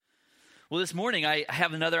Well, this morning I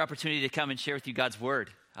have another opportunity to come and share with you God's Word.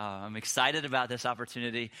 I'm excited about this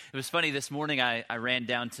opportunity. It was funny, this morning I ran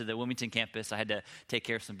down to the Wilmington campus. I had to take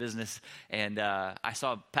care of some business, and I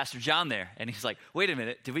saw Pastor John there, and he's like, wait a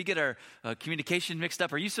minute, did we get our communication mixed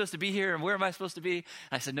up? Are you supposed to be here, and where am I supposed to be? And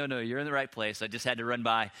I said, no, you're in the right place. I just had to run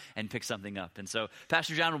by and pick something up. And so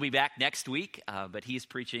Pastor John will be back next week, but he's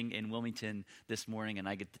preaching in Wilmington this morning, and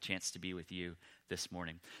I get the chance to be with you this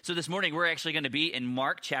morning. So this morning, we're actually going to be in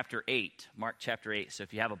Mark chapter 8. Mark chapter 8. So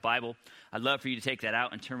if you have a Bible, I'd love for you to take that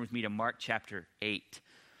out and turn with me to Mark chapter 8.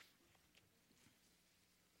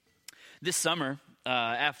 This summer,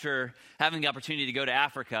 after having the opportunity to go to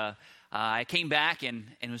Africa, I came back and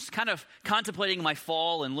was kind of contemplating my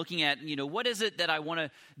fall and looking at, what is it that I want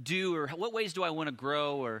to do, or what ways do I want to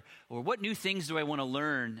grow, or what new things do I want to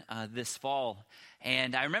learn this fall.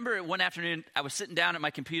 And I remember one afternoon, I was sitting down at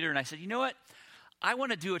my computer and I said, you know what? I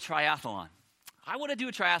want to do a triathlon.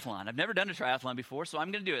 I've never done a triathlon before, so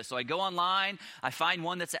I'm going to do it. So I go online, I find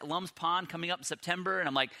one that's at Lums Pond coming up in September, and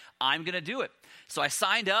I'm like, I'm going to do it. So I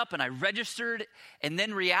signed up and I registered, and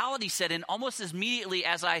then reality set in almost as immediately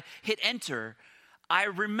as I hit enter. I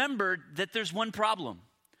remembered that there's one problem.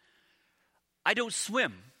 I don't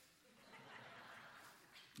swim.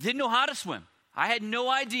 Didn't know how to swim. I had no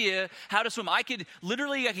idea how to swim. I could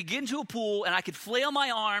get into a pool and I could flail my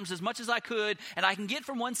arms as much as I could, and I can get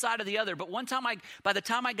from one side to the other. But by the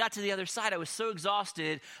time I got to the other side, I was so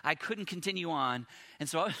exhausted, I couldn't continue on. And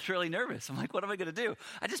so I was really nervous. I'm like, what am I going to do?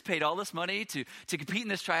 I just paid all this money to compete in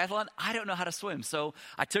this triathlon. I don't know how to swim. So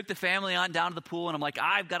I took the family on down to the pool, and I'm like,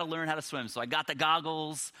 I've got to learn how to swim. So I got the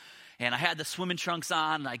goggles, and I had the swimming trunks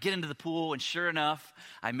on, and I get into the pool, and sure enough,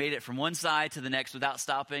 I made it from one side to the next without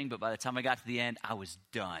stopping, but by the time I got to the end, I was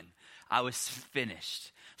done. I was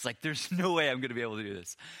finished. It's like, there's no way I'm going to be able to do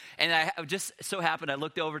this. And I just so happened, I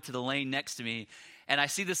looked over to the lane next to me, and I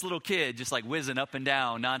see this little kid just like whizzing up and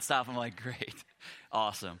down nonstop. I'm like, great,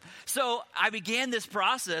 awesome. So I began this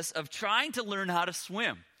process of trying to learn how to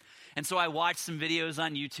swim. And so I watched some videos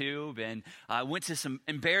on YouTube, and I went to some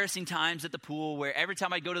embarrassing times at the pool where every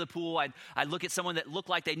time I'd go to the pool, I'd look at someone that looked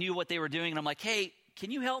like they knew what they were doing, and I'm like, hey,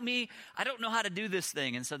 can you help me? I don't know how to do this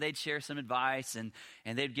thing. And so they'd share some advice, and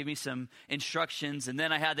they'd give me some instructions. And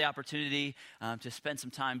then I had the opportunity to spend some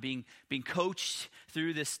time being coached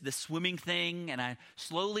through this swimming thing, and I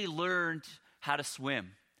slowly learned how to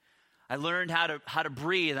swim. I learned how to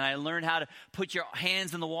breathe, and I learned how to put your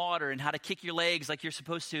hands in the water and how to kick your legs like you're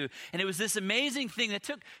supposed to. And it was this amazing thing that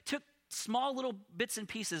took small little bits and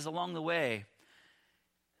pieces along the way.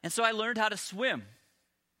 And so I learned how to swim.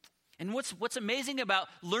 And what's amazing about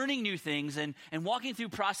learning new things and walking through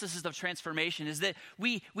processes of transformation is that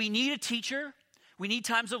we need a teacher, we need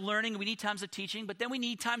times of learning, we need times of teaching, but then we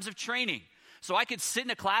need times of training. So I could sit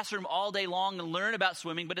in a classroom all day long and learn about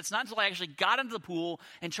swimming, but it's not until I actually got into the pool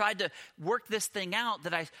and tried to work this thing out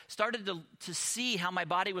that I started to see how my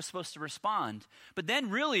body was supposed to respond. But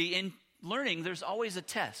then really in learning, there's always a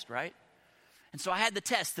test, right? And so I had the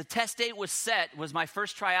test. The test date was my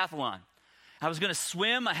first triathlon. I was going to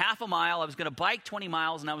swim a half a mile, I was going to bike 20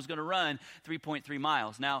 miles, and I was going to run 3.3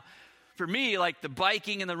 miles. Now, for me, like the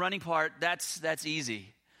biking and the running part, that's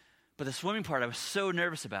easy. But the swimming part I was so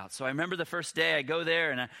nervous about. So I remember the first day I go there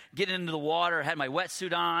and I get into the water. I had my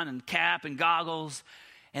wetsuit on and cap and goggles.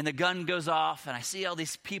 And the gun goes off and I see all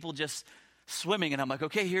these people just swimming. And I'm like,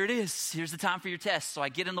 okay, here it is. Here's the time for your test. So I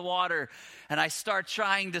get in the water and I start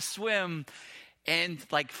trying to swim. And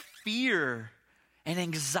like fear and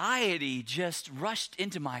anxiety just rushed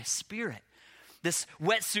into my spirit. This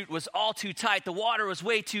wetsuit was all too tight. The water was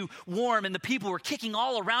way too warm, and the people were kicking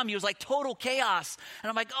all around me. It was like total chaos. And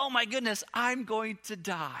I'm like, oh my goodness, I'm going to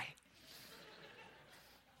die.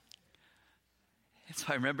 And so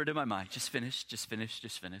I remembered in my mind, just finished.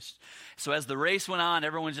 So as the race went on,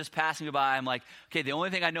 everyone's just passing me by. I'm like, okay, the only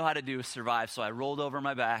thing I know how to do is survive. So I rolled over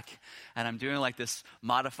my back, and I'm doing like this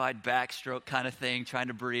modified backstroke kind of thing, trying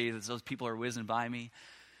to breathe as those people are whizzing by me.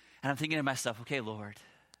 And I'm thinking to myself, okay, Lord,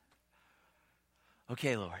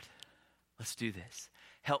 let's do this.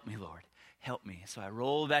 Help me, Lord. Help me. So I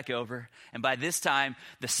rolled back over, and by this time,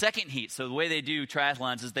 the second heat, so the way they do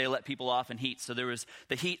triathlons is they let people off in heats. So there was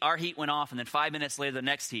the heat, our heat went off, and then 5 minutes later, the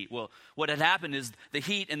next heat. Well, what had happened is the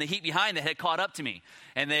heat and the heat behind that had caught up to me,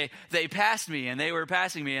 and they passed me, and they were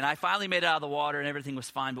passing me, and I finally made it out of the water, and everything was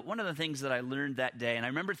fine. But one of the things that I learned that day, and I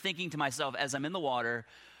remember thinking to myself as I'm in the water,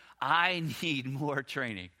 I need more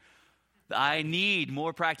training. I need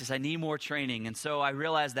more practice. I need more training. And so I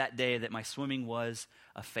realized that day that my swimming was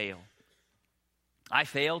a fail. I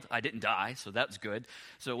failed. I didn't die, so that was good.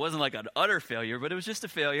 So it wasn't like an utter failure, but it was just a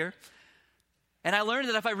failure. And I learned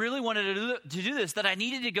that if I really wanted to do this, that I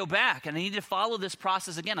needed to go back and I needed to follow this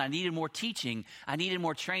process again. I needed more teaching, I needed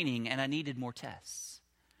more training, and I needed more tests.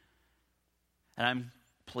 And I'm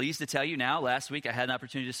pleased to tell you now, last week I had an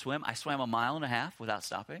opportunity to swim. I swam 1.5 miles without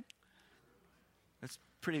stopping. That's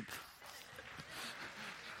pretty...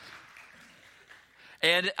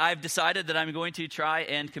 And I've decided that I'm going to try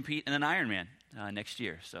and compete in an Ironman next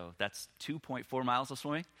year. So that's 2.4 miles of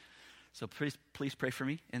swimming. So please pray for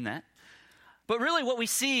me in that. But really what we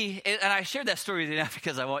see, and I shared that story with you not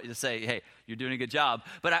because I want you to say, hey, you're doing a good job.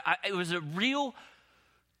 But it was a real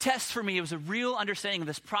test for me. It was a real understanding of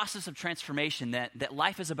this process of transformation that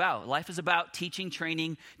life is about. Life is about teaching,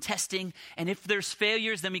 training, testing. And if there's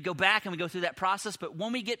failures, then we go back and we go through that process. But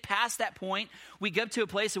when we get past that point, we get up to a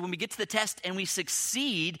place that when we get to the test and we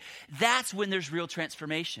succeed, that's when there's real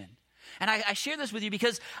transformation. And I share this with you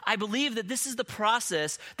because I believe that this is the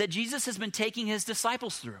process that Jesus has been taking his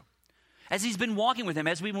disciples through. As he's been walking with them,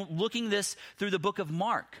 as we've been looking this through the book of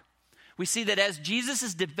Mark. We see that as Jesus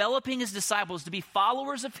is developing his disciples to be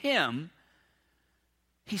followers of him,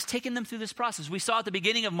 he's taken them through this process. We saw at the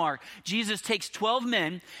beginning of Mark, Jesus takes 12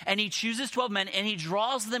 men and he chooses 12 men and he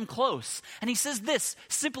draws them close. And he says this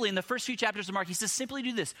simply in the first few chapters of Mark, he says, simply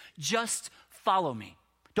do this, just follow me.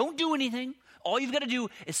 Don't do anything. All you've got to do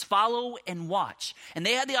is follow and watch. And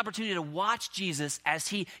they had the opportunity to watch Jesus as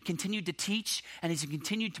he continued to teach and as he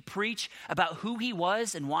continued to preach about who he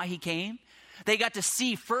was and why he came. They got to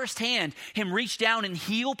see firsthand him reach down and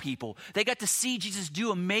heal people. They got to see Jesus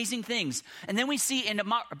do amazing things. And then we see in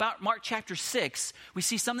about Mark chapter 6, we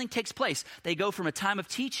see something takes place. They go from a time of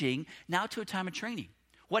teaching now to a time of training.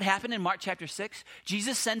 What happened in Mark chapter 6?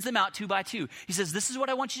 Jesus sends them out 2 by 2. He says, this is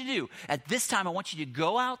what I want you to do. At this time, I want you to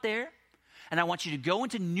go out there and I want you to go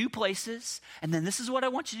into new places. And then this is what I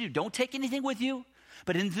want you to do. Don't take anything with you.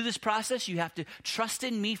 But through this process, you have to trust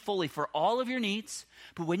in me fully for all of your needs.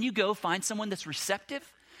 But when you go, find someone that's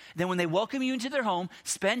receptive. Then when they welcome you into their home,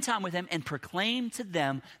 spend time with them and proclaim to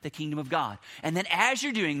them the kingdom of God. And then as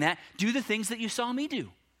you're doing that, do the things that you saw me do.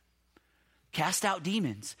 Cast out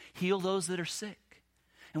demons. Heal those that are sick.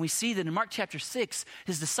 And we see that in Mark chapter 6,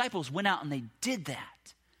 his disciples went out and they did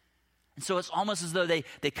that. And so it's almost as though they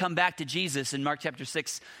come back to Jesus in Mark chapter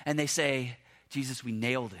 6 and they say, Jesus, we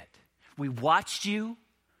nailed it. We watched you,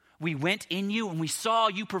 we went in you, and we saw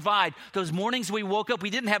you provide. Those mornings we woke up,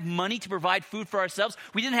 we didn't have money to provide food for ourselves.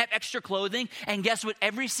 We didn't have extra clothing. And guess what?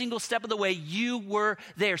 Every single step of the way, you were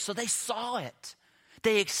there. So they saw it.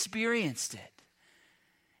 They experienced it.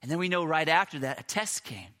 And then we know right after that, a test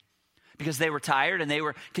came. Because they were tired and they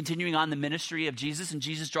were continuing on the ministry of Jesus, and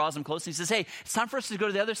Jesus draws them close and he says, hey, it's time for us to go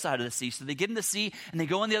to the other side of the sea. So they get in the sea and they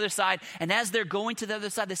go on the other side, and as they're going to the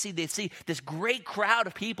other side of the sea, they see this great crowd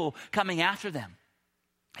of people coming after them.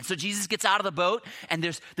 And so Jesus gets out of the boat and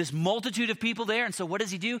there's this multitude of people there, and so what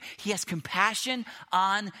does he do? He has compassion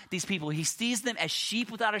on these people. He sees them as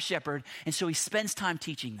sheep without a shepherd, and so he spends time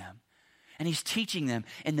teaching them. And he's teaching them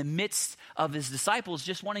in the midst of his disciples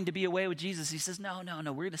just wanting to be away with Jesus. He says, no,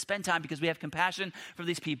 we're going to spend time because we have compassion for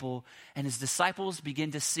these people. And his disciples begin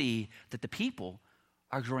to see that the people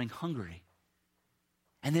are growing hungry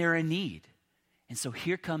and they're in need. And so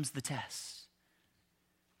here comes the test.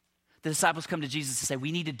 The disciples come to Jesus and say,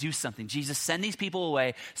 we need to do something. Jesus, send these people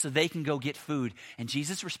away so they can go get food. And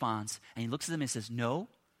Jesus responds and he looks at them and says, no,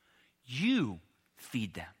 you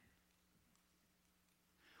feed them.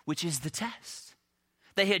 Which is the test.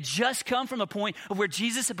 They had just come from a point of where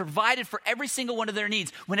Jesus had provided for every single one of their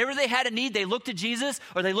needs. Whenever they had a need, they looked to Jesus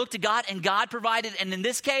or they looked to God, and God provided. And in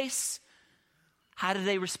this case, how did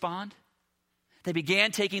they respond? They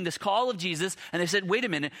began taking this call of Jesus and they said, wait a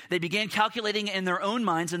minute. They began calculating in their own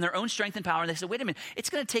minds and their own strength and power. And they said, wait a minute, it's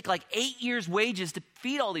going to take like 8 years' wages to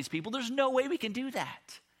feed all these people. There's no way we can do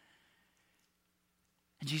that.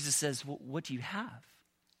 And Jesus says, well, what do you have?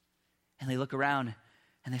 And they look around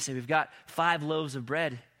and they say, we've got 5 loaves of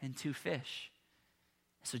bread and 2 fish.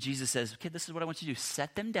 So Jesus says, okay, this is what I want you to do.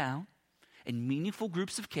 Set them down in meaningful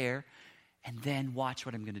groups of care and then watch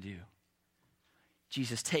what I'm going to do.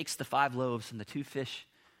 Jesus takes the 5 loaves and the 2 fish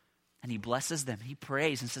and he blesses them. He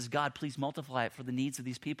prays and says, God, please multiply it for the needs of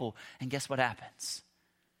these people. And guess what happens?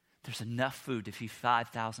 There's enough food to feed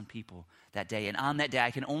 5,000 people that day. And on that day,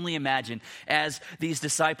 I can only imagine as these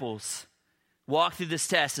disciples walk through this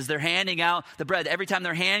test, as they're handing out the bread, every time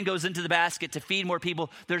their hand goes into the basket to feed more people,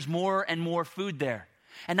 there's more and more food there.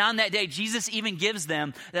 And on that day, Jesus even gives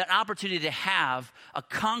them that opportunity to have a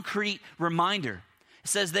concrete reminder. It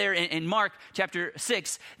says there in Mark chapter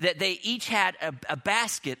 6 that they each had a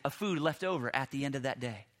basket of food left over at the end of that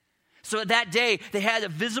day. So that day, they had a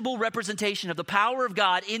visible representation of the power of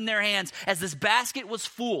God in their hands as this basket was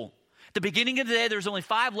full. The beginning of the day, there was only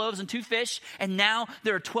 5 loaves and 2 fish, and now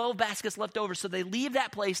there are 12 baskets left over. So they leave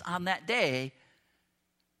that place on that day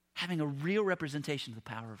having a real representation of the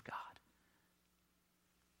power of God.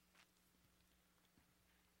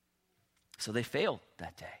 So they failed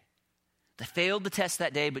that day. They failed the test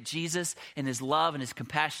that day, but Jesus, in his love and his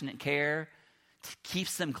compassionate care,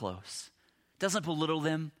 keeps them close. Doesn't belittle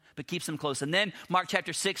them, but keeps them close. And then Mark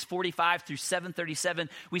chapter 6, 45 through 7:37,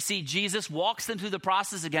 we see Jesus walks them through the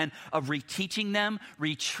process again of reteaching them,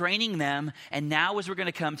 retraining them. And now as we're going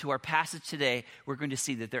to come to our passage today, we're going to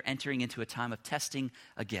see that they're entering into a time of testing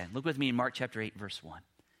again. Look with me in Mark chapter 8, verse 1.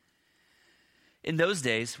 In those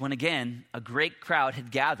days, when again a great crowd had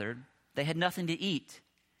gathered, they had nothing to eat.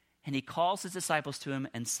 And he calls his disciples to him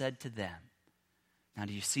and said to them. Now,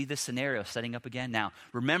 do you see this scenario setting up again? Now,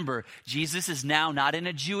 remember, Jesus is now not in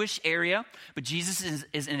a Jewish area, but Jesus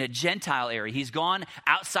is in a Gentile area. He's gone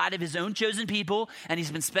outside of his own chosen people, and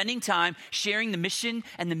he's been spending time sharing the mission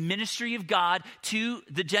and the ministry of God to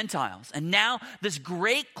the Gentiles. And now this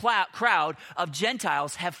great crowd of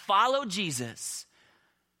Gentiles have followed Jesus.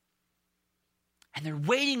 And they're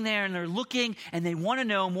waiting there, and they're looking, and they want to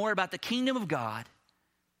know more about the kingdom of God.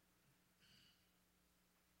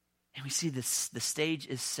 And we see this, the stage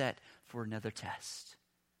is set for another test.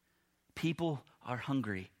 People are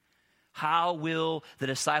hungry. How will the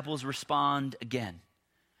disciples respond again?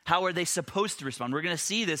 How are they supposed to respond? We're going to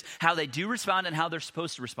see this, how they do respond and how they're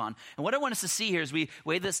supposed to respond. And what I want us to see here is we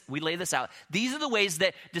lay this out. These are the ways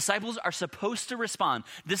that disciples are supposed to respond.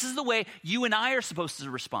 This is the way you and I are supposed to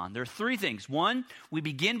respond. There are 3 things. 1, we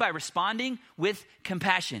begin by responding with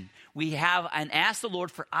compassion. We have and ask the Lord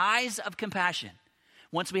for eyes of compassion.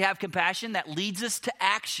 Once we have compassion, that leads us to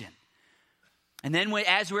action. And then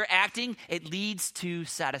as we're acting, it leads to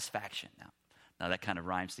satisfaction. Now that kind of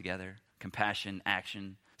rhymes together. Compassion,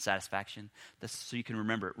 action, satisfaction. That's so you can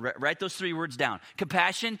remember it. Write those 3 words down.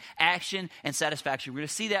 Compassion, action, and satisfaction. We're going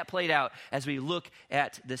to see that played out as we look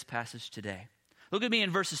at this passage today. Look at me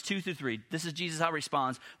in verses 2 through 3. This is Jesus how he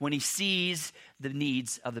responds when he sees the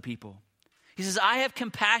needs of the people. He says, I have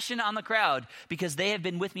compassion on the crowd because they have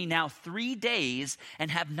been with me now 3 days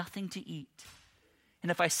and have nothing to eat.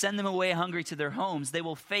 And if I send them away hungry to their homes, they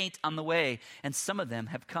will faint on the way, and some of them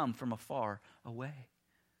have come from afar away.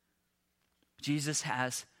 Jesus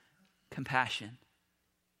has compassion.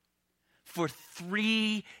 For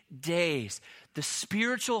 3 days, the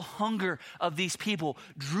spiritual hunger of these people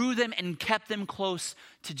drew them and kept them close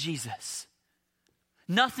to Jesus.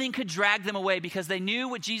 Nothing could drag them away because they knew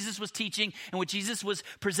what Jesus was teaching and what Jesus was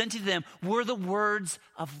presenting to them were the words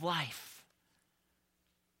of life.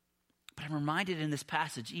 But I'm reminded in this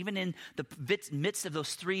passage, even in the midst of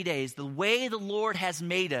those 3 days, the way the Lord has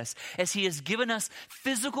made us, as he has given us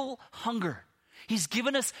physical hunger. He's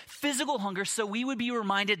given us physical hunger so we would be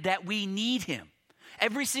reminded that we need him.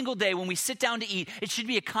 Every single day when we sit down to eat, it should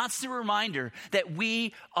be a constant reminder that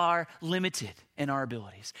we are limited in our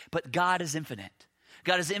abilities. But God is infinite.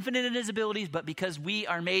 God is infinite in his abilities, but because we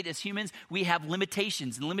are made as humans, we have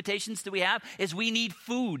limitations. And the limitations that we have is we need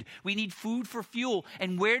food. We need food for fuel.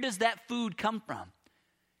 And where does that food come from?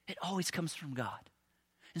 It always comes from God.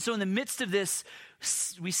 And so in the midst of this,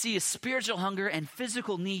 we see a spiritual hunger and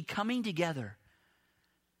physical need coming together.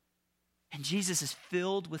 And Jesus is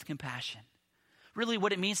filled with compassion. Really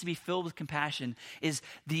what it means to be filled with compassion is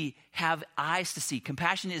have eyes to see.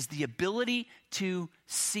 Compassion is the ability to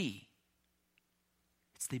see.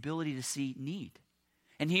 It's the ability to see need.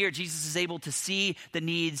 And here Jesus is able to see the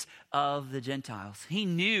needs of the Gentiles. He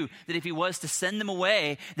knew that if he was to send them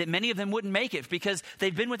away, that many of them wouldn't make it because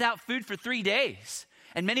they've been without food for 3 days.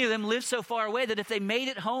 And many of them live so far away that if they made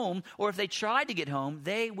it home or if they tried to get home,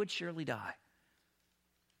 they would surely die.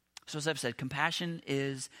 So as I've said, compassion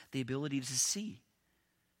is the ability to see.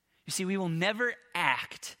 You see, we will never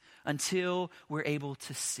act until we're able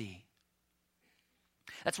to see.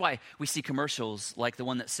 That's why we see commercials like the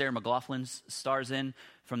one that Sarah McLachlan stars in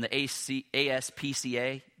from the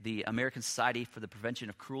ASPCA, the American Society for the Prevention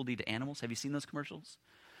of Cruelty to Animals. Have you seen those commercials?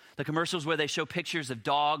 The commercials where they show pictures of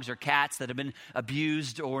dogs or cats that have been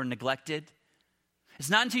abused or neglected. It's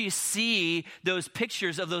not until you see those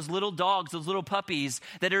pictures of those little dogs, those little puppies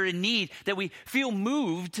that are in need, that we feel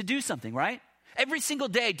moved to do something, right? Every single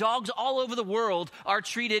day, dogs all over the world are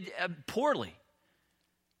treated poorly.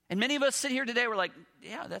 And many of us sit here today, we're like,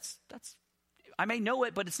 yeah, that's I may know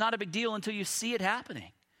it, but it's not a big deal until you see it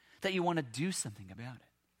happening, that you want to do something about it.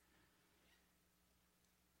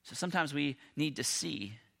 So sometimes we need to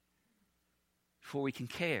see before we can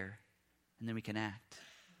care, and then we can act.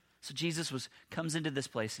 So Jesus comes into this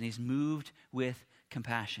place, and he's moved with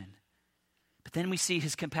compassion. But then we see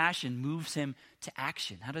his compassion moves him to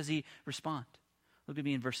action. How does he respond? Look at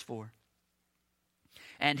me in verse 4.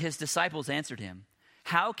 And his disciples answered him,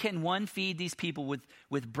 how can one feed these people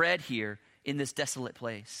with bread here in this desolate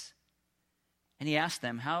place? And he asked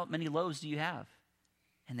them, how many loaves do you have?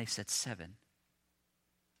 And they said 7.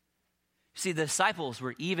 See, the disciples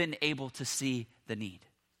were even able to see the need.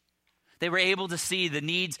 They were able to see the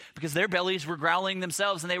needs because their bellies were growling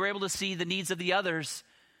themselves, and they were able to see the needs of the others.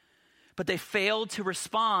 But they failed to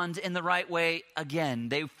respond in the right way again.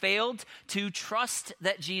 They failed to trust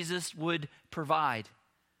that Jesus would provide.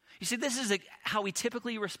 You see, this is how we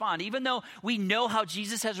typically respond. Even though we know how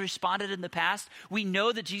Jesus has responded in the past, we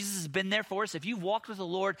know that Jesus has been there for us. If you've walked with the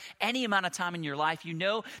Lord any amount of time in your life, you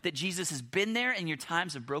know that Jesus has been there in your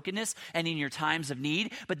times of brokenness and in your times of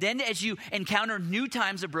need. But then as you encounter new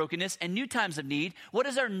times of brokenness and new times of need, what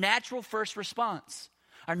is our natural first response?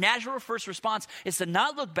 Our natural first response is to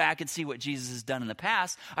not look back and see what Jesus has done in the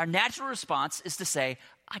past. Our natural response is to say,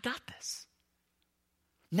 I got this.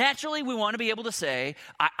 Naturally, we want to be able to say,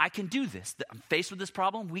 I can do this. I'm faced with this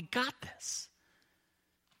problem. We got this.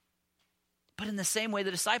 But in the same way,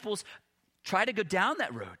 the disciples try to go down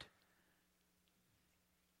that road.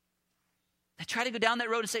 They try to go down that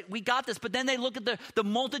road and say, we got this. But then they look at the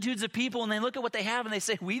multitudes of people and they look at what they have and they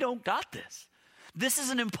say, we don't got this. This is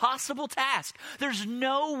an impossible task. There's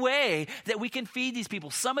no way that we can feed these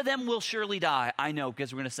people. Some of them will surely die. I know,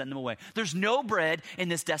 because we're going to send them away. There's no bread in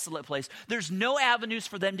this desolate place. There's no avenues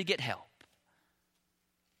for them to get help.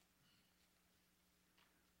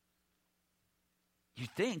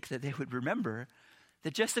 You'd think that they would remember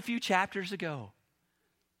that just a few chapters ago,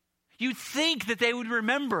 you'd think that they would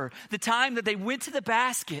remember the time that they went to the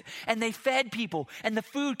basket and they fed people and the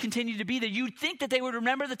food continued to be there. You'd think that they would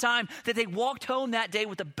remember the time that they walked home that day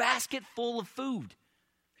with a basket full of food.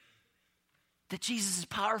 That Jesus is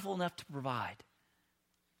powerful enough to provide.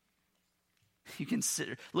 You can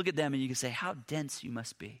look at them and you can say, how dense you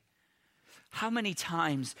must be. How many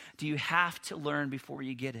times do you have to learn before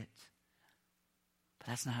you get it? But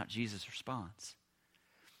that's not how Jesus responds.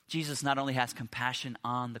 Jesus not only has compassion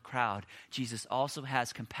on the crowd, Jesus also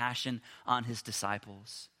has compassion on his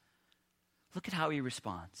disciples. Look at how he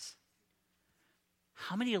responds.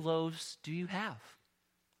 How many loaves do you have?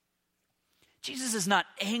 Jesus is not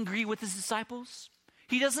angry with his disciples.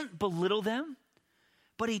 He doesn't belittle them,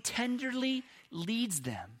 but he tenderly leads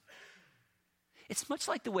them. It's much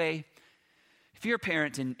like the way, if you're a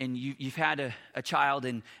parent and you've had a child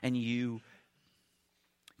and you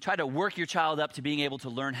try to work your child up to being able to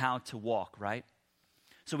learn how to walk, right?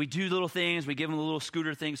 So we do little things, we give them a little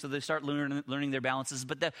scooter thing so they start learning their balances.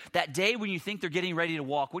 But that day when you think they're getting ready to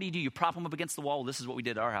walk, what do? You prop them up against the wall. Well, this is what we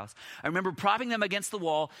did at our house. I remember propping them against the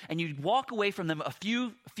wall, and you'd walk away from them a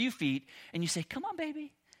few feet, and you say, come on,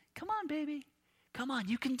 baby. Come on, baby. Come on,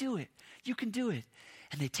 you can do it. You can do it.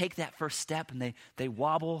 And they take that first step, and they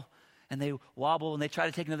wobble, and they try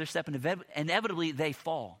to take another step, and inevitably they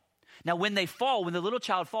fall. Now, when they fall, when the little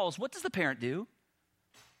child falls, what does the parent do?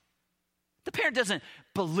 The parent doesn't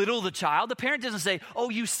belittle the child. The parent doesn't say, oh,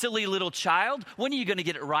 you silly little child, when are you going to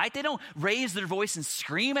get it right? They don't raise their voice and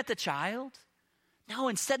scream at the child. No,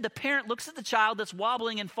 instead, the parent looks at the child that's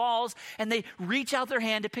wobbling and falls, and they reach out their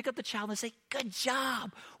hand to pick up the child and say, good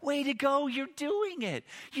job, way to go, you're doing it.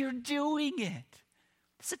 You're doing it.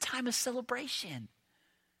 It's a time of celebration.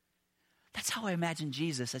 That's how I imagine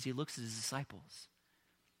Jesus as he looks at his disciples.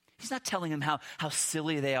 He's not telling them how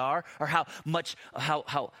silly they are or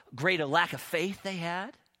how great a lack of faith they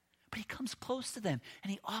had. But he comes close to them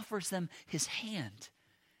and he offers them his hand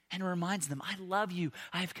and reminds them, I love you.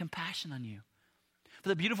 I have compassion on you. But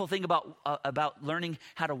the beautiful thing about learning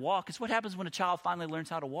how to walk is what happens when a child finally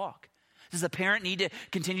learns how to walk. Does the parent need to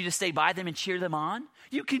continue to stay by them and cheer them on?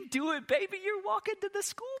 You can do it, baby. You're walking to the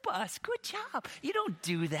school bus. Good job. You don't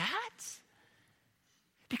do that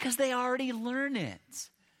because they already learn it.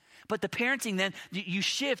 But the parenting then, you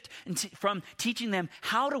shift from teaching them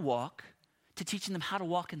how to walk to teaching them how to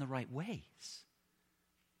walk in the right ways.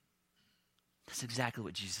 That's exactly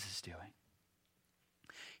what Jesus is doing.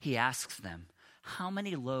 He asks them, how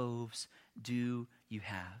many loaves do you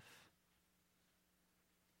have?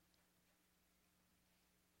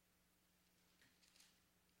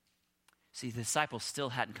 See, the disciples still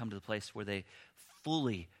hadn't come to the place where they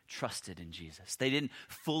fully trusted in Jesus. They didn't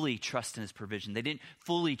fully trust in his provision. They didn't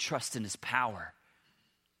fully trust in his power.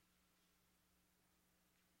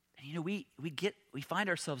 And we find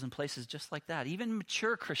ourselves in places just like that. Even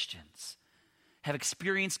mature Christians have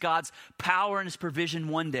experienced God's power and his provision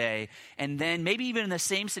one day, and then maybe even in the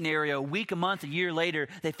same scenario, a week, a month, a year later,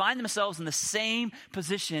 they find themselves in the same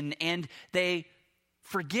position and they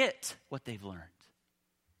forget what they've learned.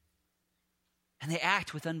 And they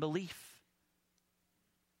act with unbelief.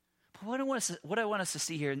 But what I want us to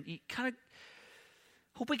see here, and you kind of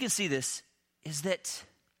hope we can see this, is that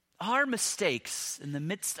our mistakes in the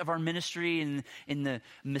midst of our ministry and in the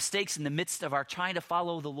mistakes in the midst of our trying to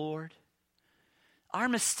follow the Lord, our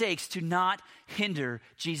mistakes do not hinder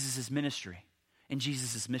Jesus' ministry and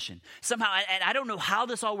Jesus' mission. Somehow, and I don't know how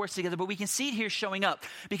this all works together, but we can see it here showing up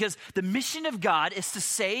because the mission of God is to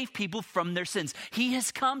save people from their sins. He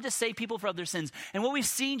has come to save people from their sins. And what we've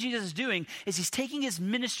seen Jesus doing is he's taking his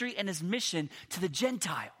ministry and his mission to the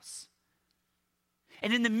Gentiles.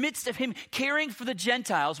 And in the midst of him caring for the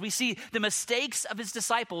Gentiles, we see the mistakes of his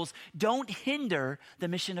disciples don't hinder the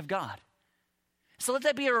mission of God. So let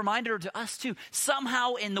that be a reminder to us too.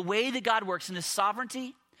 Somehow in the way that God works in his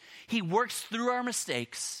sovereignty, he works through our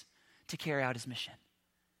mistakes to carry out his mission.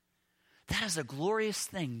 That is a glorious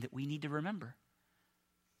thing that we need to remember.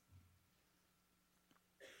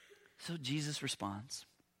 So Jesus responds,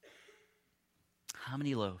 how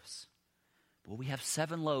many loaves? Well, we have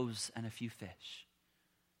 7 loaves and a few fish.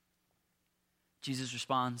 Jesus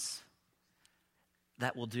responds,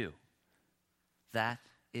 that will do. That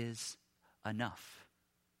is enough.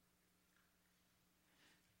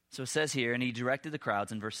 So it says here, and he directed the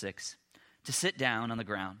crowds in verse 6 to sit down on the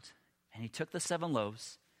ground. And he took the 7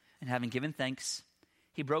 loaves, and having given thanks,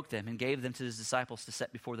 he broke them and gave them to his disciples to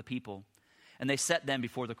set before the people. And they set them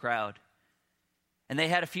before the crowd. And they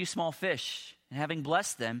had a few small fish, and having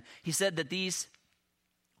blessed them, he said that these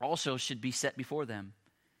also should be set before them.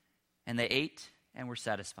 And they ate and were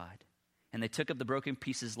satisfied. And they took up the broken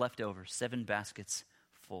pieces left over, 7 baskets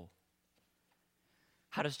full.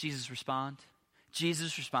 How does Jesus respond?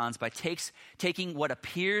 Jesus responds by taking what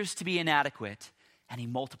appears to be inadequate and he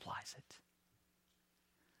multiplies it.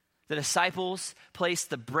 The disciples placed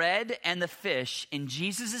the bread and the fish in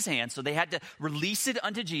Jesus' hands, so they had to release it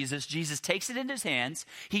unto Jesus. Jesus takes it into his hands.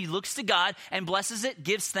 He looks to God and blesses it,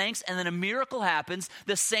 gives thanks, and then a miracle happens,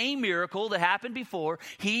 the same miracle that happened before.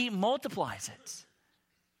 He multiplies it.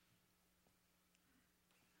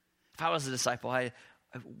 If I was a disciple, I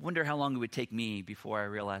wonder how long it would take me before I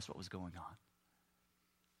realized what was going on.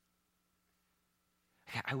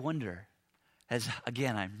 I wonder, as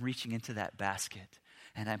again, I'm reaching into that basket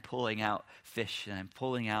and I'm pulling out fish and I'm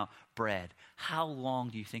pulling out bread, how long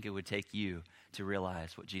do you think it would take you to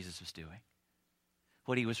realize what Jesus was doing?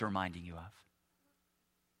 What he was reminding you of?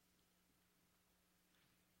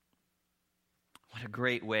 What a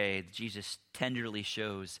great way that Jesus tenderly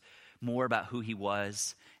shows more about who he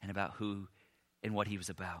was and about who and what he was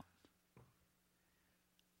about.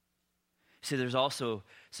 See, there's also,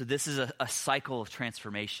 so this is a cycle of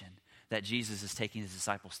transformation that Jesus is taking his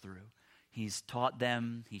disciples through. He's taught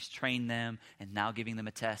them, he's trained them, and now giving them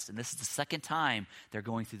a test. And this is the second time they're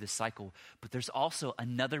going through this cycle. But there's also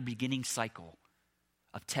another beginning cycle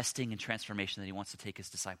of testing and transformation that he wants to take his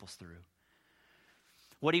disciples through.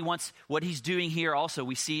 What he's doing here also,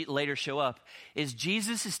 we see it later show up, is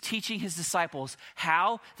Jesus is teaching his disciples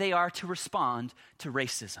how they are to respond to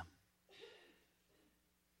racism.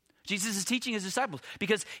 Jesus is teaching his disciples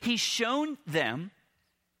because he's shown them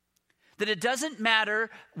that it doesn't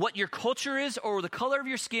matter what your culture is or the color of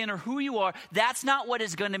your skin or who you are. That's not what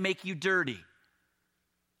is going to make you dirty.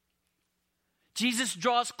 Jesus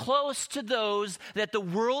draws close to those that the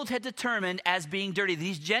world had determined as being dirty.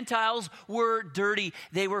 These Gentiles were dirty.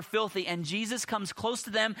 They were filthy. And Jesus comes close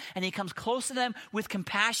to them, and he comes close to them with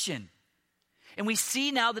compassion. And we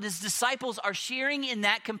see now that his disciples are sharing in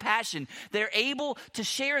that compassion. They're able to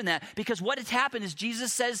share in that because what has happened is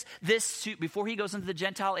Jesus says this before he goes into the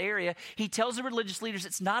Gentile area. He tells the religious leaders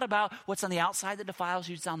it's not about what's on the outside that defiles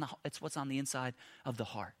you, it's what's on the inside of the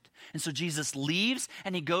heart. And so Jesus leaves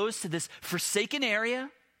and he goes to this forsaken area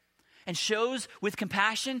and shows with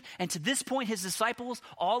compassion. And to this point, his disciples,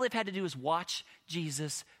 all they've had to do is watch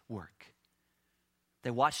Jesus work.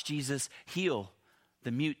 They watched Jesus heal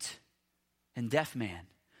the mute and deaf man.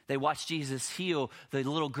 They watched Jesus heal the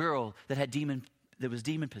little girl that was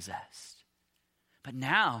demon possessed. But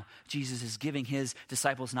now Jesus is giving his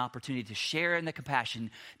disciples an opportunity to share in the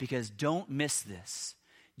compassion because don't miss this.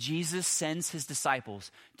 Jesus sends his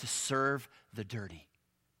disciples to serve the dirty.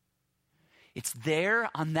 It's there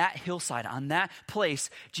on that hillside, on that place,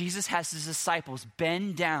 Jesus has his disciples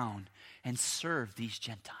bend down and serve these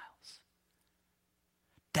Gentiles.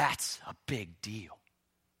 That's a big deal.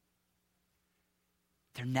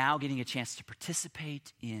 They're now getting a chance to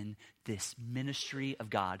participate in this ministry of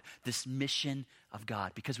God, this mission of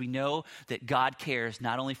God, because we know that God cares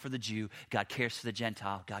not only for the Jew, God cares for the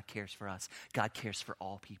Gentile, God cares for us, God cares for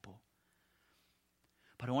all people.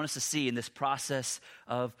 But I want us to see in this process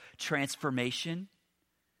of transformation,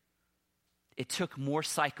 it took more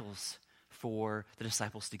cycles for the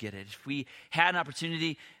disciples to get it. If we had an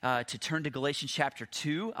opportunity to turn to Galatians chapter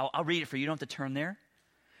 2, I'll read it for you. You don't have to turn there.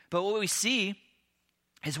 But what we see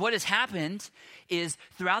is what has happened is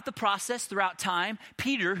throughout the process, throughout time,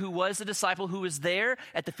 Peter, who was the disciple who was there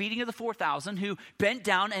at the feeding of the 4,000, who bent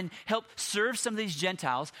down and helped serve some of these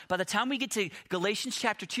Gentiles, by the time we get to Galatians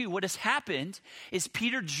chapter 2, what has happened is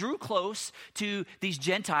Peter drew close to these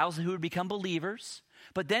Gentiles who would become believers.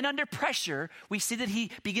 But then under pressure, we see that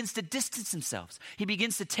he begins to distance himself. He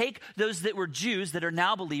begins to take those that were Jews that are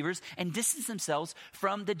now believers and distance themselves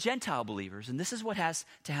from the Gentile believers. And this is what has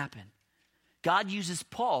to happen. God uses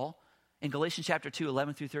Paul in Galatians chapter 2,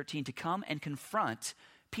 11 through 13 to come and confront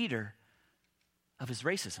Peter of his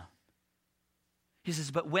racism. He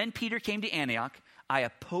says, but when Peter came to Antioch, I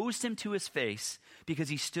opposed him to his face because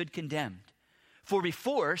he stood condemned. For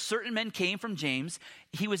before certain men came from James,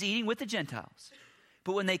 he was eating with the Gentiles.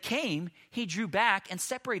 But when they came, he drew back and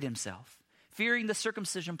separated himself, fearing the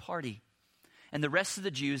circumcision party. And the rest of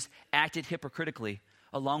the Jews acted hypocritically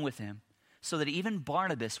along with him, so that even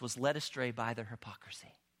Barnabas was led astray by their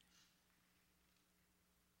hypocrisy.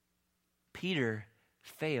 Peter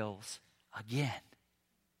fails again.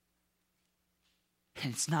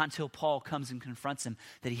 And it's not until Paul comes and confronts him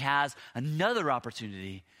that he has another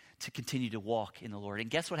opportunity to continue to walk in the Lord. And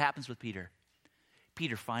guess what happens with Peter?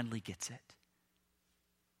 Peter finally gets it.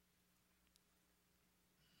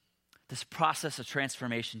 This process of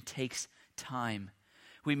transformation takes time.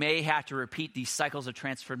 We may have to repeat these cycles of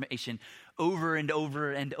transformation over and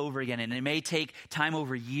over and over again. And it may take time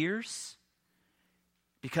over years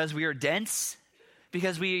because we are dense,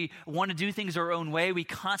 because we want to do things our own way. We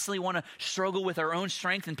constantly want to struggle with our own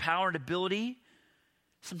strength and power and ability.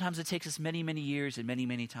 Sometimes it takes us many, many years and many,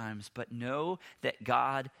 many times. But know that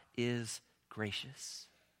God is gracious.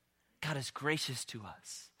 God is gracious to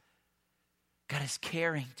us. God is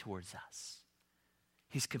caring towards us.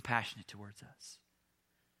 He's compassionate towards us.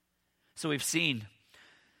 So we've seen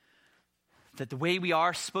that the way we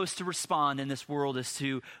are supposed to respond in this world is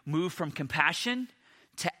to move from compassion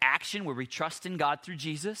to action where we trust in God through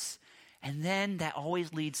Jesus. And then that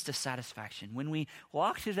always leads to satisfaction. When we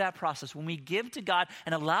walk through that process, when we give to God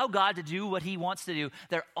and allow God to do what he wants to do,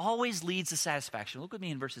 there always leads to satisfaction. Look with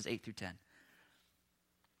me in verses 8 through 10.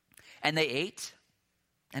 And they ate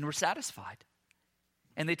and were satisfied.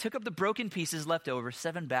 And they took up the broken pieces left over,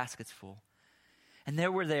 7 baskets full. And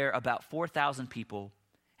there were about 4,000 people,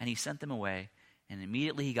 and he sent them away. And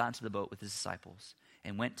immediately he got into the boat with his disciples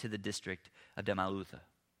and went to the district of Dalmanutha.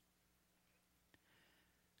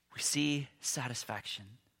 We see satisfaction.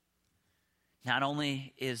 Not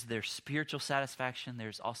only is there spiritual satisfaction,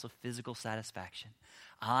 there's also physical satisfaction.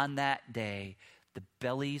 On that day, the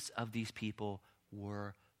bellies of these people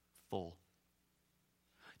were full.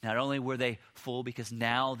 Not only were they full because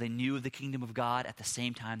now they knew the kingdom of God, at the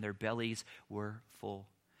same time their bellies were full.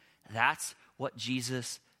 That's what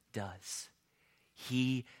Jesus does.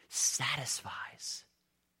 He satisfies.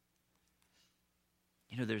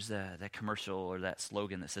 You know, there's that commercial or that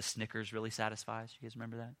slogan that says Snickers really satisfies. You guys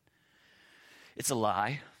remember that? It's a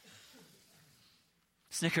lie.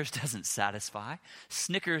 Snickers doesn't satisfy.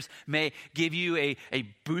 Snickers may give you a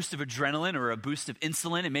boost of adrenaline or a boost of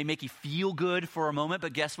insulin. It may make you feel good for a moment,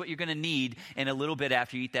 but guess what you're going to need in a little bit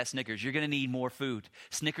after you eat that Snickers? You're going to need more food.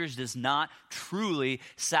 Snickers does not truly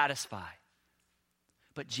satisfy.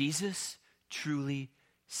 But Jesus truly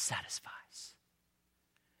satisfies.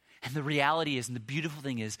 And the reality is, and the beautiful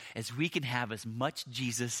thing is we can have as much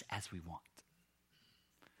Jesus as we want.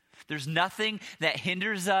 There's nothing that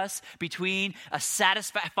hinders us between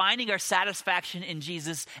finding our satisfaction in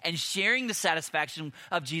Jesus and sharing the satisfaction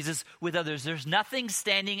of Jesus with others. There's nothing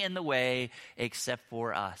standing in the way except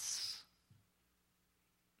for us.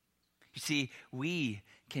 You see, we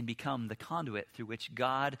can become the conduit through which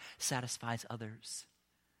God satisfies others.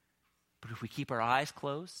 But if we keep our eyes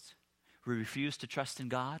closed, we refuse to trust in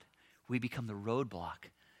God, we become the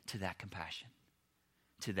roadblock to that compassion,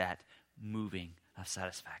 to that moving of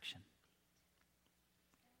satisfaction.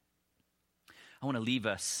 I want to leave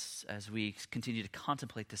us, as we continue to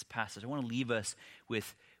contemplate this passage, I want to leave us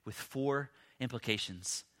with 4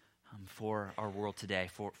 implications for our world today,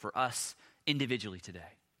 for us individually today.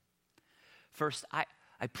 First, I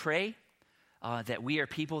pray that we are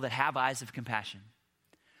people that have eyes of compassion.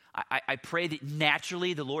 I pray that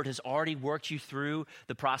naturally the Lord has already worked you through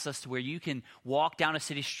the process to where you can walk down a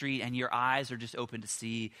city street and your eyes are just open to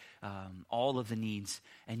see all of the needs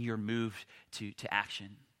and you're moved to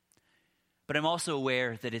action. But I'm also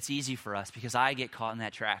aware that it's easy for us, because I get caught in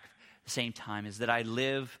that trap, the same time is that I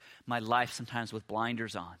live my life sometimes with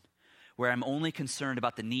blinders on, where I'm only concerned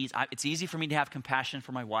about the needs. It's easy for me to have compassion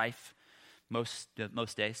for my wife most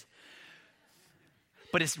days,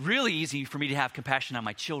 but it's really easy for me to have compassion on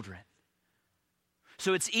my children.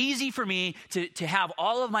 So it's easy for me to have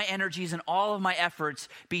all of my energies and all of my efforts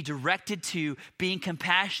be directed to being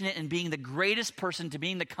compassionate and being the greatest person, to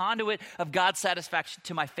being the conduit of God's satisfaction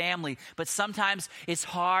to my family. But sometimes it's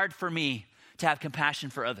hard for me to have compassion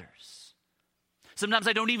for others. Sometimes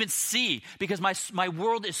I don't even see, because my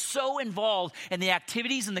world is so involved in the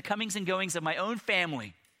activities and the comings and goings of my own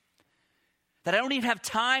family that I don't even have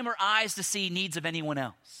time or eyes to see needs of anyone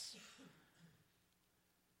else.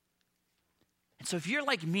 And so if you're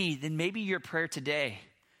like me, then maybe your prayer today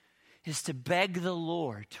is to beg the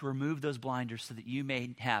Lord to remove those blinders so that you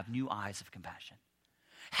may have new eyes of compassion.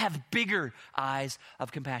 Have bigger eyes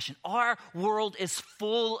of compassion. Our world is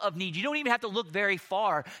full of need. You don't even have to look very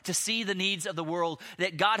far to see the needs of the world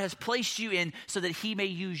that God has placed you in so that he may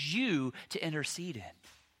use you to intercede in.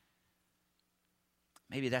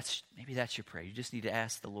 Maybe that's your prayer. You just need to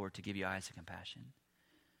ask the Lord to give you eyes of compassion.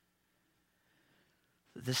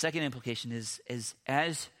 The second implication is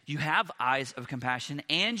as you have eyes of compassion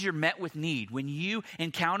and you're met with need, when you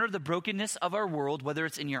encounter the brokenness of our world, whether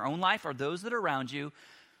it's in your own life or those that are around you,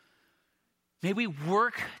 may we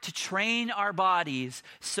work to train our bodies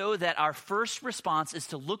so that our first response is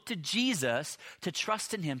to look to Jesus, to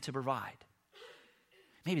trust in him to provide.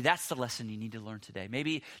 Maybe that's the lesson you need to learn today.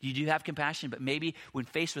 Maybe you do have compassion, but maybe when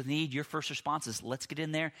faced with need, your first response is, let's get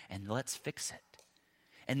in there and let's fix it.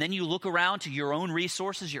 And then you look around to your own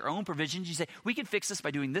resources, your own provisions. You say, we can fix this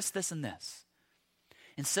by doing this, this, and this.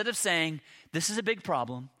 Instead of saying, this is a big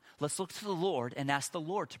problem, let's look to the Lord and ask the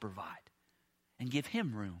Lord to provide and give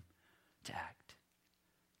him room to act.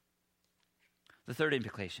 The third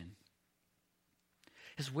implication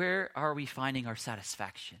is, where are we finding our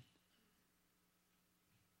satisfaction?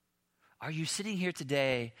 Are you sitting here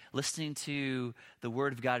today listening to the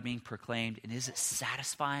word of God being proclaimed, and is it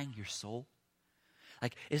satisfying your soul?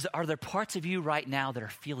 Like, are there parts of you right now that are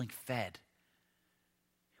feeling fed?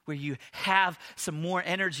 Where you have some more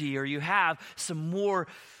energy, or you have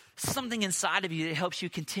something inside of you that helps you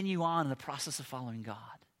continue on in the process of following God?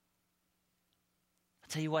 I'll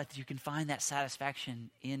tell you what, you can find that satisfaction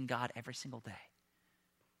in God every single day.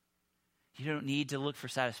 You don't need to look for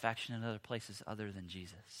satisfaction in other places other than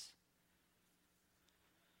Jesus.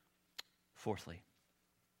 Fourthly,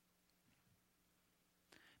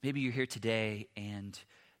 maybe you're here today and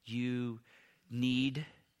you need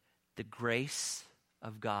the grace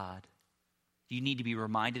of God. You need to be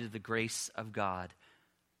reminded of the grace of God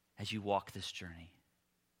as you walk this journey.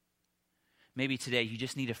 Maybe today you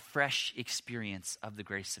just need a fresh experience of the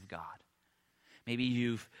grace of God. Maybe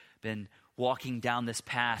you've been walking down this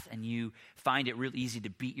path and you find it real easy to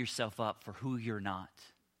beat yourself up for who you're not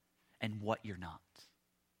and what you're not.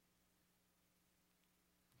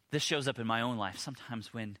 This shows up in my own life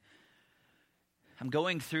sometimes when I'm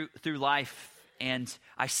going through life and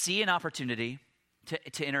I see an opportunity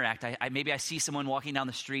to interact. Maybe I see someone walking down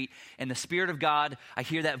the street, and the Spirit of God, I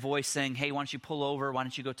hear that voice saying, hey, why don't you pull over? Why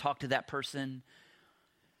don't you go talk to that person?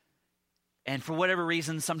 And for whatever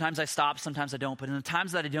reason, sometimes I stop, sometimes I don't. But in the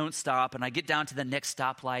times that I don't stop and I get down to the next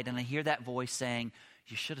stoplight and I hear that voice saying,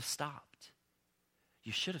 you should have stopped.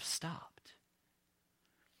 You should have stopped.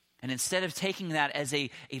 And instead of taking that as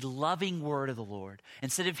a loving word of the Lord,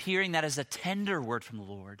 instead of hearing that as a tender word from the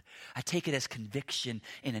Lord, I take it as conviction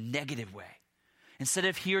in a negative way. Instead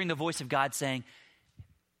of hearing the voice of God saying,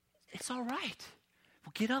 it's all right.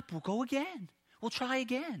 We'll get up. We'll go again. We'll try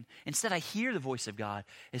again. Instead, I hear the voice of God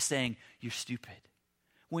as saying, you're stupid.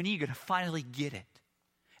 When are you going to finally get it?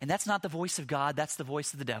 And that's not the voice of God. That's the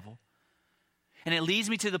voice of the devil. And it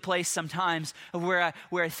leads me to the place sometimes of where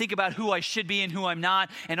I think about who I should be and who I'm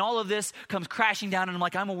not. And all of this comes crashing down. And I'm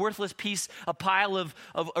like, I'm a worthless piece, a pile of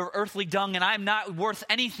earthly dung, and I'm not worth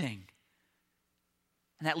anything.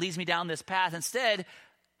 And that leads me down this path instead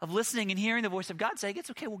of listening and hearing the voice of God saying,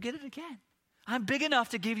 it's okay, we'll get it again. I'm big enough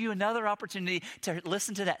to give you another opportunity to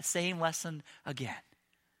listen to that same lesson again.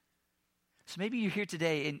 So maybe you're here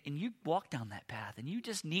today and you walk down that path and you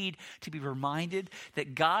just need to be reminded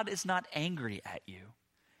that God is not angry at you,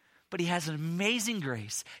 but he has an amazing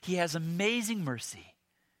grace. He has amazing mercy.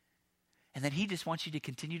 And that he just wants you to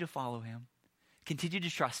continue to follow him, continue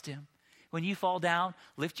to trust him. When you fall down,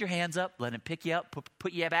 lift your hands up, let him pick you up,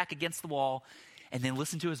 put you back against the wall, and then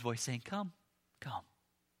listen to his voice saying, come, come.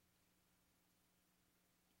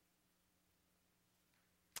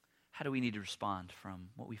 How do we need to respond from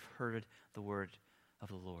what we've heard the word of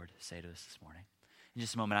the Lord say to us this morning? In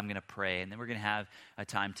just a moment, I'm going to pray, and then we're going to have a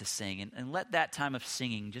time to sing. And let that time of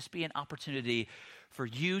singing just be an opportunity for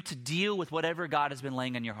you to deal with whatever God has been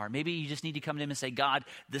laying on your heart. Maybe you just need to come to him and say, God,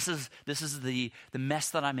 this is the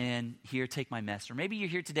mess that I'm in. Here, take my mess. Or maybe you're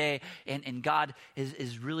here today, and God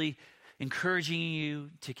is really encouraging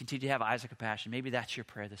you to continue to have eyes of compassion. Maybe that's your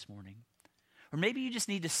prayer this morning. Or maybe you just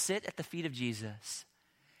need to sit at the feet of Jesus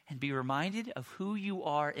and be reminded of who you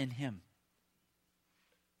are in him.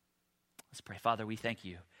 Let's pray. Father, we thank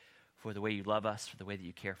you for the way you love us, for the way that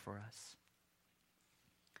you care for us.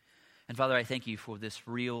 And Father, I thank you for this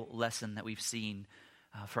real lesson that we've seen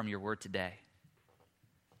from your word today.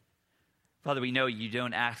 Father, we know you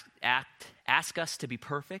don't ask us to be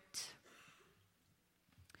perfect,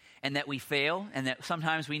 and that we fail, and that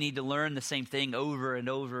sometimes we need to learn the same thing over and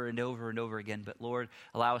over and over and over again. But Lord,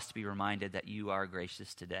 allow us to be reminded that you are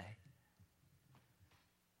gracious today.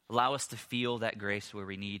 Allow us to feel that grace where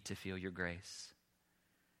we need to feel your grace.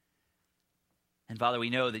 And Father, we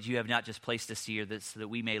know that you have not just placed us here so that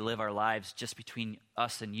we may live our lives just between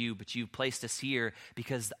us and you, but you've placed us here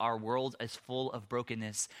because our world is full of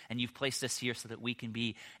brokenness, and you've placed us here so that we can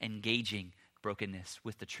be engaging brokenness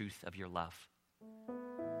with the truth of your love.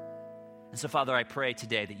 And so, Father, I pray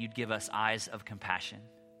today that you'd give us eyes of compassion.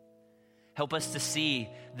 Help us to see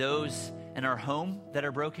those in our home that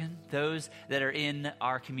are broken, those that are in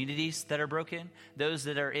our communities that are broken, those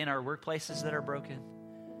that are in our workplaces that are broken.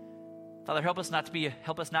 Father, help us not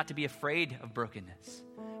to be afraid of brokenness,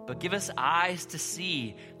 but give us eyes to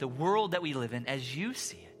see the world that we live in as you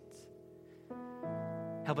see it.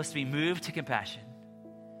 Help us to be moved to compassion.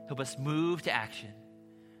 Help us move to action.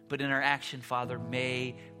 But in our action, Father,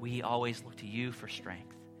 may we always look to you for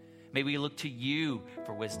strength. May we look to you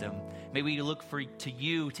for wisdom. May we look to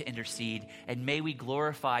you to intercede. And may we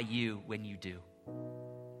glorify you when you do.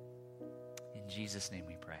 In Jesus' name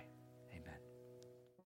we pray.